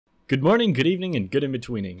Good morning, good evening, and good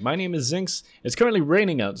in-betweening. My name is Zinx. It's currently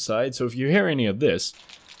raining outside, so if you hear any of this,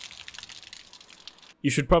 you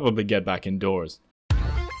should probably get back indoors.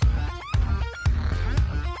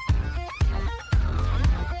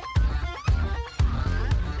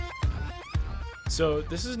 So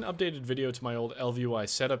this is an updated video to my old ElvUI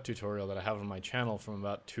setup tutorial that I have on my channel from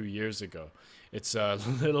about 2 years ago. It's a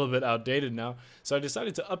little bit outdated now, so I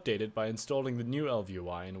decided to update it by installing the new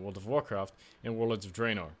ElvUI in World of Warcraft and Warlords of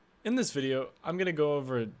Draenor. In this video, I'm going to go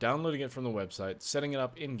over downloading it from the website, setting it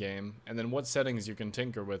up in-game, and then what settings you can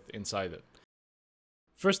tinker with inside it.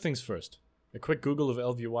 First things first, a quick Google of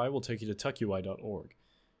ElvUI will take you to tuckui.org.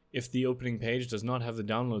 If the opening page does not have the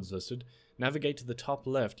downloads listed, navigate to the top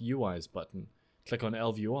left UIs button. Click on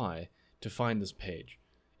ElvUI to find this page.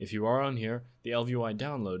 If you are on here, the ElvUI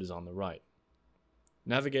download is on the right.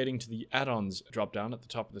 Navigating to the add-ons drop-down at the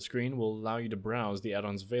top of the screen will allow you to browse the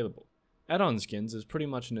add-ons available. AddonSkins is pretty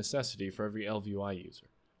much a necessity for every ElvUI user.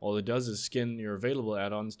 All it does is skin your available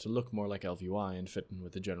add-ons to look more like ElvUI and fit in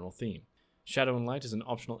with the general theme. Shadow and Light is an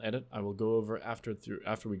optional edit I will go over after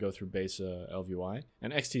we go through base ElvUI,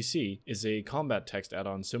 and XTC is a combat text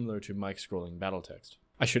add-on similar to mic scrolling battle text.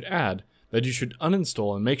 I should add that you should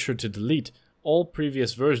uninstall and make sure to delete all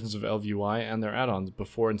previous versions of ElvUI and their add-ons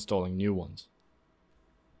before installing new ones.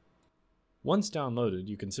 Once downloaded,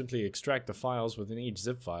 you can simply extract the files within each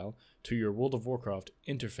zip file to your World of Warcraft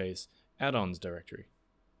interface add-ons directory.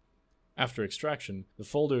 After extraction, the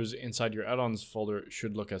folders inside your add-ons folder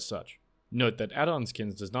should look as such. Note that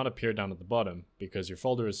AddonSkins does not appear down at the bottom because your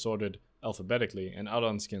folder is sorted alphabetically and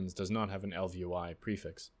AddonSkins does not have an ElvUI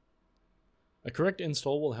prefix. A correct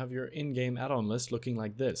install will have your in-game add-on list looking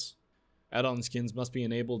like this. AddonSkins must be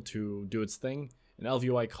enabled to do its thing, and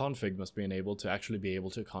ElvUI config must be enabled to actually be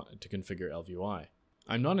able to configure ElvUI.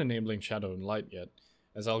 I'm not enabling Shadow and Light yet,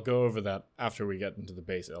 as I'll go over that after we get into the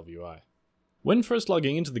base ElvUI. When first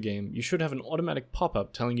logging into the game, you should have an automatic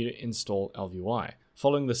pop-up telling you to install ElvUI.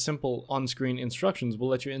 Following the simple on-screen instructions will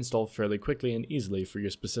let you install fairly quickly and easily for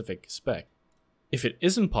your specific spec. If it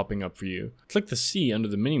isn't popping up for you, click the C under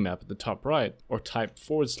the minimap at the top right, or type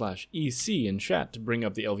 /EC in chat to bring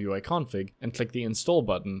up the ElvUI config, and click the install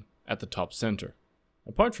button at the top center.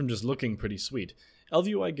 Apart from just looking pretty sweet,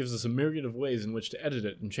 ElvUI gives us a myriad of ways in which to edit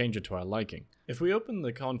it and change it to our liking. If we open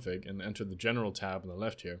the config and enter the general tab on the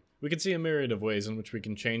left here, we can see a myriad of ways in which we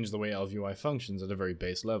can change the way ElvUI functions at a very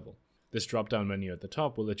base level. This drop-down menu at the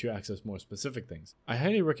top will let you access more specific things. I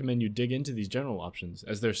highly recommend you dig into these general options,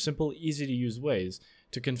 as they're simple, easy-to-use ways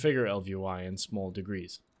to configure ElvUI in small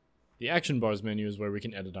degrees. The Actionbars menu is where we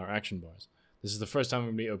can edit our action bars. This is the first time I'm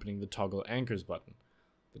going to be opening the Toggle Anchors button.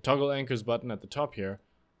 The Toggle Anchors button at the top here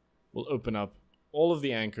will open up all of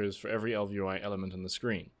the anchors for every ElvUI element on the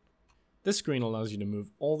screen. This screen allows you to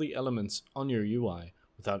move all the elements on your UI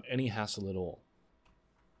without any hassle at all.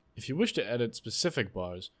 If you wish to edit specific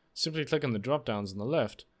bars, simply click on the drop-downs on the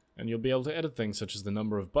left, and you'll be able to edit things such as the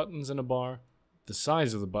number of buttons in a bar, the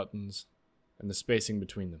size of the buttons, and the spacing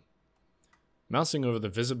between them. Mousing over the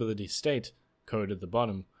visibility state code at the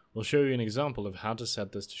bottom will show you an example of how to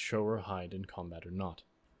set this to show or hide in combat or not.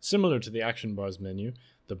 Similar to the Action Bars menu,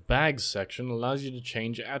 the Bags section allows you to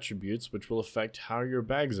change attributes which will affect how your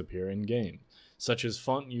bags appear in-game, such as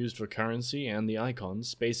font used for currency and the icons,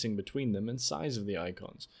 spacing between them, and size of the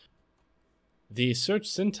icons. The Search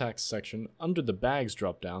Syntax section under the Bags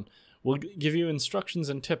dropdown will give you instructions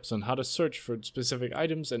and tips on how to search for specific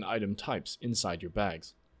items and item types inside your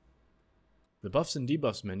bags. The Buffs and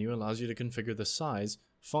Debuffs menu allows you to configure the size,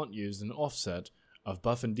 font used, and offset of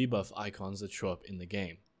buff and debuff icons that show up in the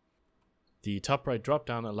game. The top right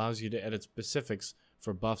dropdown allows you to edit specifics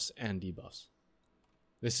for buffs and debuffs.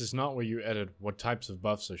 This is not where you edit what types of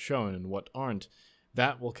buffs are shown and what aren't.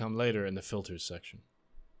 That will come later in the Filters section.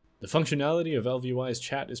 The functionality of ElvUI's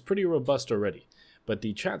chat is pretty robust already, but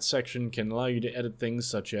the chat section can allow you to edit things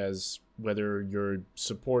such as whether your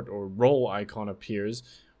support or role icon appears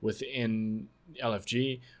within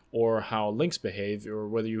LFG, or how links behave, or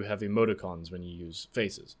whether you have emoticons when you use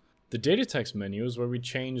faces. The Datatexts menu is where we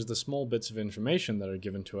change the small bits of information that are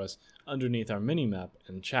given to us underneath our minimap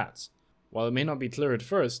and chats. While it may not be clear at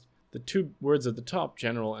first, the two words at the top,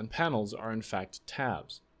 General and Panels, are in fact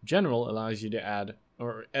tabs. General allows you to add,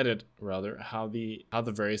 or edit rather, how the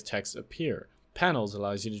various texts appear. Panels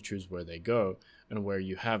allows you to choose where they go and where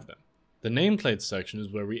you have them. The Nameplates section is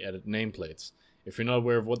where we edit nameplates. If you're not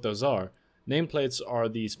aware of what those are, nameplates are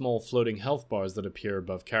the small floating health bars that appear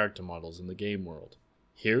above character models in the game world.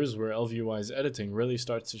 Here's where ElvUI's editing really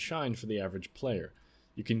starts to shine for the average player.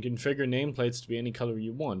 You can configure nameplates to be any color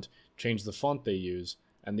you want, change the font they use,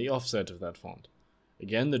 and the offset of that font.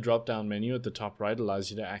 Again, the drop-down menu at the top right allows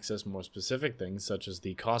you to access more specific things, such as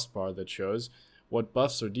the cost bar that shows what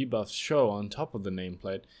buffs or debuffs show on top of the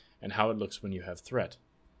nameplate and how it looks when you have threat.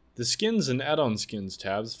 The Skins and AddonSkins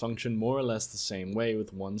tabs function more or less the same way,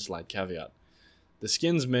 with one slight caveat. The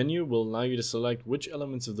Skins menu will allow you to select which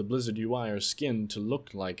elements of the Blizzard UI are skinned to look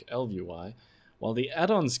like ElvUI, while the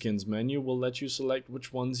AddonSkins menu will let you select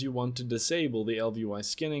which ones you want to disable the ElvUI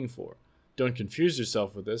skinning for. Don't confuse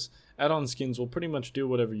yourself with this. AddonSkins will pretty much do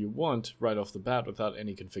whatever you want right off the bat without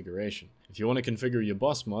any configuration. If you want to configure your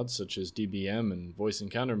boss mods, such as DBM and voice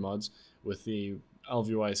encounter mods, with the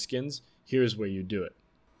ElvUI skins, here's where you do it.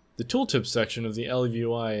 The Tooltips section of the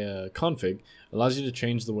ElvUI config allows you to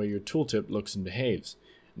change the way your tooltip looks and behaves.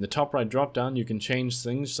 In the top right drop-down, you can change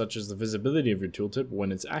things such as the visibility of your tooltip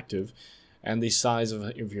when it's active, and the size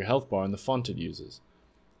of your health bar and the font it uses.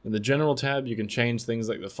 In the General tab, you can change things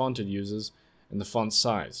like the font it uses and the font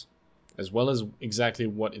size, as well as exactly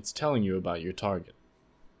what it's telling you about your target.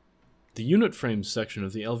 The Unitframes section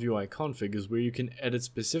of the ElvUI config is where you can edit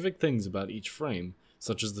specific things about each frame,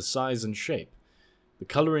 such as the size and shape, the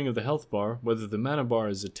coloring of the health bar, whether the mana bar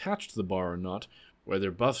is attached to the bar or not, whether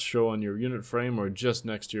buffs show on your unit frame or just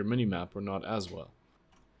next to your minimap or not as well.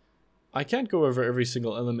 I can't go over every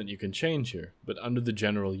single element you can change here, but under the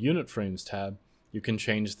General Unitframes tab, you can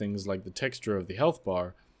change things like the texture of the health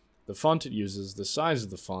bar, the font it uses, the size of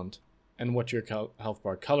the font, and what your health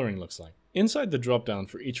bar coloring looks like. Inside the drop-down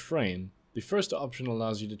for each frame, the first option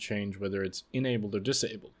allows you to change whether it's enabled or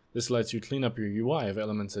disabled. This lets you clean up your UI of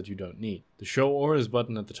elements that you don't need. The Show Auras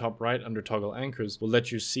button at the top right under Toggle Anchors will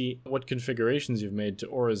let you see what configurations you've made to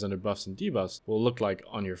auras under buffs and debuffs will look like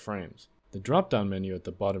on your frames. The drop-down menu at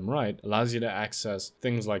the bottom right allows you to access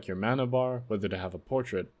things like your mana bar, whether to have a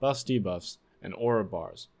portrait, buffs, debuffs, and aura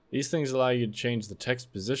bars. These things allow you to change the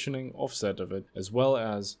text positioning, offset of it, as well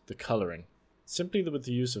as the coloring. Simply with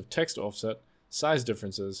the use of text offset, size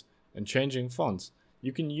differences, and changing fonts,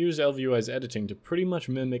 you can use ElvUI's editing to pretty much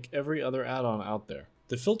mimic every other add-on out there.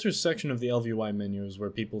 The filters section of the ElvUI menu is where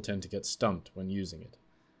people tend to get stumped when using it.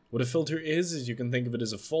 What a filter is you can think of it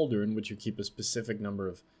as a folder in which you keep a specific number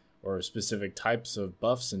of or specific types of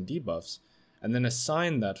buffs and debuffs, and then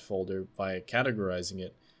assign that folder by categorizing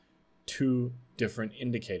it to different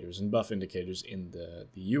indicators and buff indicators in the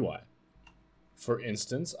UI. For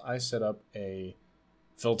instance, I set up a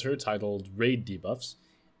filter titled Raid Debuffs.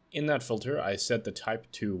 In that filter, I set the type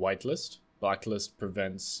to whitelist. Blacklist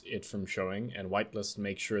prevents it from showing, and whitelist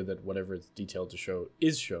makes sure that whatever it's detailed to show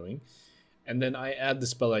is showing. And then I add the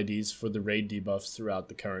spell IDs for the raid debuffs throughout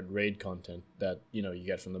the current raid content that you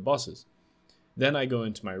get from the bosses. Then I go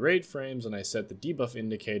into my raid frames and I set the debuff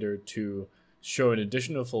indicator to show an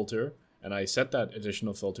additional filter, and I set that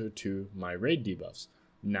additional filter to my raid debuffs.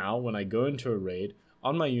 Now when I go into a raid,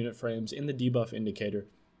 on my unit frames in the debuff indicator,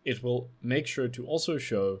 it will make sure to also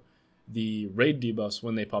show the raid debuffs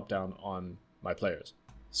when they pop down on my players.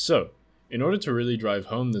 So, in order to really drive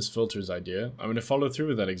home this filters idea, I'm going to follow through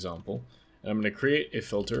with that example. And I'm going to create a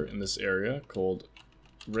filter in this area called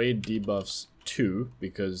Raid Debuffs 2,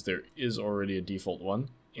 because there is already a default one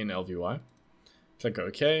in ElvUI. Click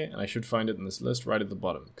OK, and I should find it in this list right at the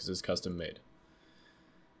bottom, because it's custom made.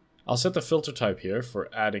 I'll set the filter type here for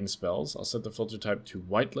adding spells. I'll set the filter type to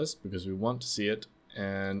whitelist, because we want to see it,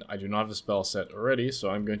 and I do not have a spell set already, so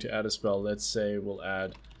I'm going to add a spell. Let's say we'll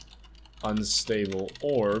add Unstable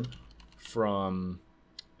Orb from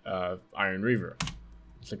Iron Reaver.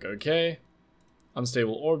 Click OK.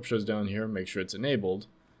 Unstable Orb shows down here, make sure it's enabled.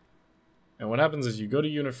 And what happens is you go to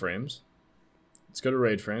Unitframes, let's go to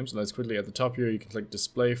Raid Frames, and let's quickly at the top here you can click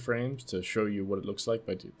Display Frames to show you what it looks like.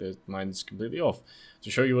 Mine's completely off.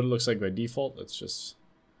 To show you what it looks like by default, let's just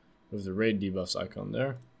move the Raid Debuffs icon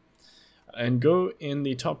there. And go in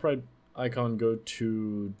the top right icon, go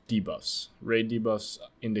to Debuffs. Raid Debuffs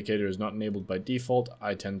indicator is not enabled by default.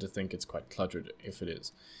 I tend to think it's quite cluttered if it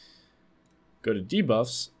is. Go to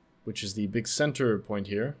Debuffs, which is the big center point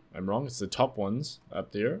here. I'm wrong, it's the top ones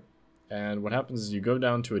up there. And what happens is you go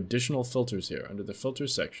down to additional filters here under the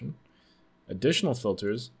filters section. Additional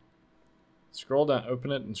filters, scroll down,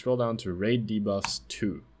 open it and scroll down to Raid Debuffs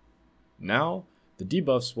 2. Now the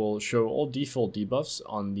debuffs will show all default debuffs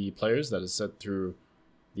on the players that is set through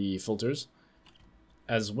the filters,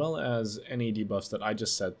 as well as any debuffs that I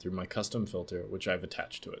just set through my custom filter, which I've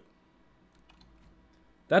attached to it.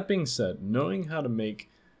 That being said, knowing how to make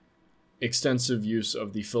extensive use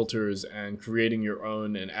of the filters and creating your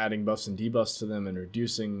own and adding buffs and debuffs to them and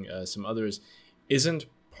reducing some others isn't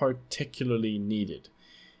particularly needed.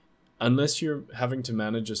 Unless you're having to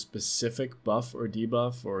manage a specific buff or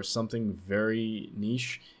debuff or something very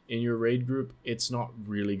niche in your raid group, it's not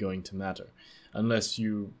really going to matter. unless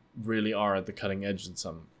you really are at the cutting edge in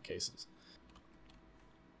some cases.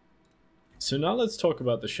 So now let's talk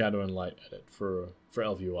about the shadow and light edit for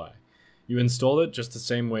ElvUI. You install it just the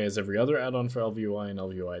same way as every other add-on for ElvUI and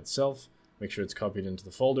ElvUI itself. Make sure it's copied into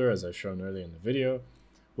the folder as I've shown earlier in the video.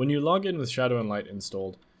 When you log in with shadow and light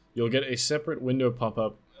installed, you'll get a separate window pop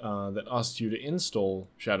up that asks you to install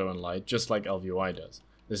shadow and light just like ElvUI does.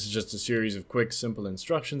 This is just a series of quick, simple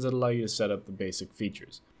instructions that allow you to set up the basic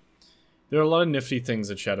features. There are a lot of nifty things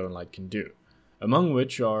that shadow and light can do, among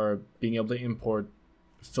which are being able to import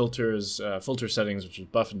filters, filter settings, which is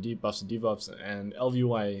buff and debuffs and debuffs, and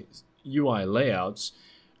ElvUI UI layouts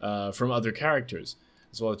from other characters,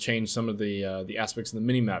 as well as change some of the aspects of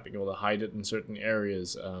the minimap, being able to hide it in certain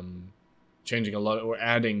areas, changing a lot or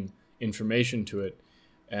adding information to it,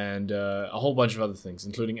 and a whole bunch of other things,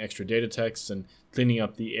 including extra data texts and cleaning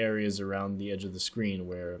up the areas around the edge of the screen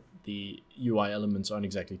where the UI elements aren't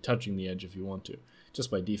exactly touching the edge if you want to,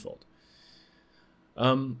 just by default.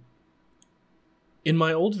 In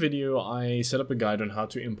my old video, I set up a guide on how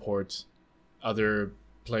to import other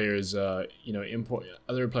players, import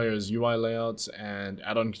other players' UI layouts and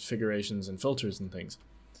add-on configurations and filters and things.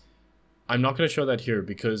 I'm not going to show that here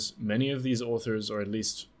because many of these authors, or at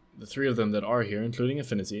least the 3 of them that are here, including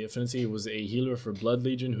Affinity. Affinity was a healer for Blood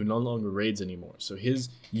Legion who no longer raids anymore, so his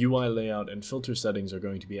UI layout and filter settings are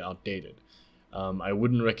going to be outdated. I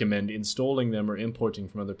wouldn't recommend installing them or importing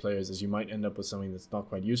from other players, as you might end up with something that's not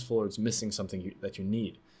quite useful or it's missing something that you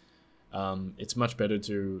need. It's much better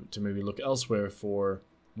to maybe look elsewhere for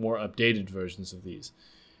more updated versions of these.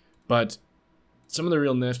 But some of the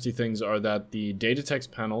real nifty things are that the data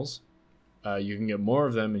text panels, you can get more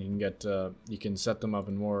of them, and you can set them up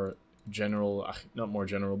in more general, not more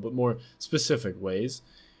general, but more specific ways.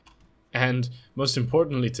 And most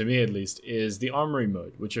importantly, to me at least, is the armory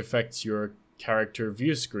mode, which affects your character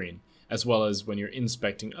view screen, as well as when you're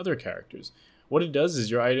inspecting other characters. What it does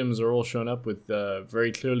is your items are all shown up with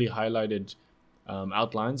very clearly highlighted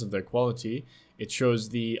outlines of their quality. It shows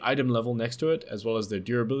the item level next to it, as well as their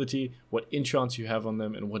durability, what enchants you have on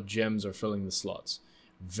them, and what gems are filling the slots.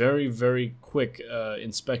 Very, very quick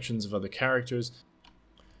inspections of other characters,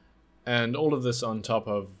 and all of this on top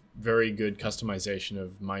of very good customization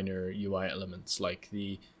of minor UI elements like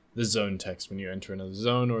the zone text when you enter another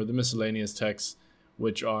zone, or the miscellaneous text,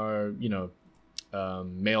 which are,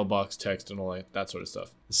 mailbox text and all that sort of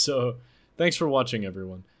stuff. So thanks for watching,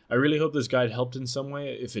 everyone. I really hope this guide helped in some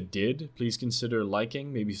way. If it did, please consider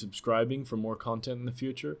liking, maybe subscribing for more content in the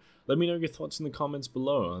future. Let me know your thoughts in the comments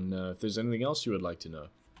below on if there's anything else you would like to know.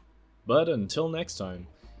 But until next time,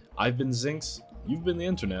 I've been Zinx, you've been the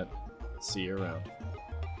internet, see you around.